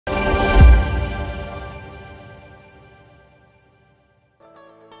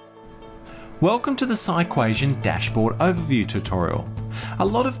Welcome to the PsyQuation dashboard overview tutorial. A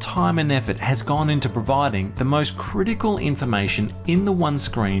lot of time and effort has gone into providing the most critical information in the one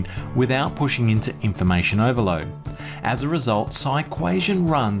screen without pushing into information overload. As a result, PsyQuation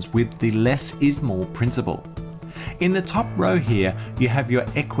runs with the less is more principle. In the top row here, you have your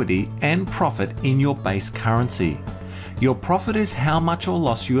equity and profit in your base currency. Your profit is how much or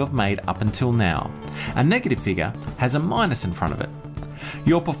loss you have made up until now. A negative figure has a minus in front of it.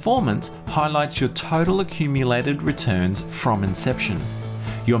 Your performance highlights your total accumulated returns from inception.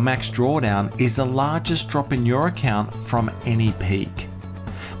 Your max drawdown is the largest drop in your account from any peak.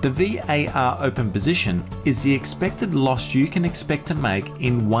 The VAR Open Position is the expected loss you can expect to make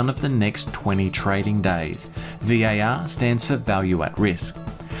in one of the next 20 trading days. VAR stands for Value at Risk.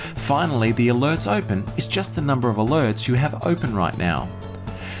 Finally, the Alerts Open is just the number of alerts you have open right now.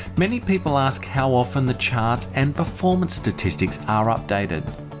 Many people ask how often the charts and performance statistics are updated.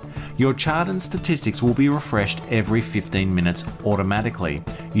 Your chart and statistics will be refreshed every 15 minutes automatically.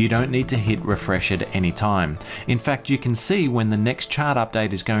 You don't need to hit refresh at any time. In fact, you can see when the next chart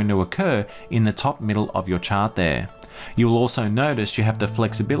update is going to occur in the top middle of your chart there. You'll also notice you have the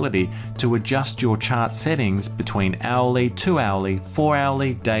flexibility to adjust your chart settings between hourly, 2 hourly, 4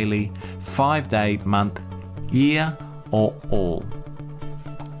 hourly, daily, 5 day, month, year, or all.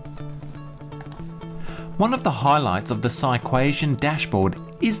 One of the highlights of the PsyQuation dashboard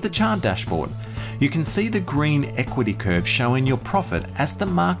is the chart dashboard. You can see the green equity curve showing your profit as the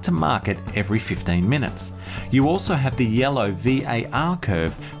mark to market every 15 minutes. You also have the yellow VAR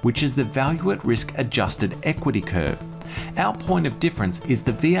curve, which is the value at risk adjusted equity curve. Our point of difference is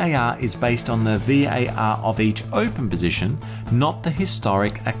the VAR is based on the VAR of each open position, not the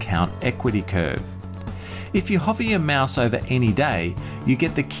historic account equity curve. If you hover your mouse over any day, you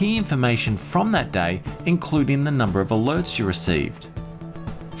get the key information from that day, including the number of alerts you received.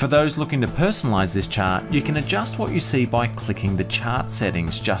 For those looking to personalize this chart, you can adjust what you see by clicking the chart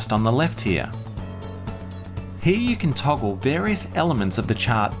settings just on the left here. Here you can toggle various elements of the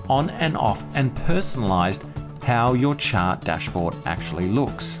chart on and off and personalize how your chart dashboard actually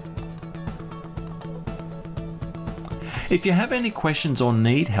looks. If you have any questions or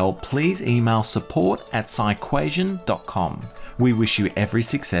need help, please email support@psyquation.com. We wish you every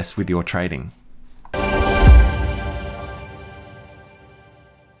success with your trading.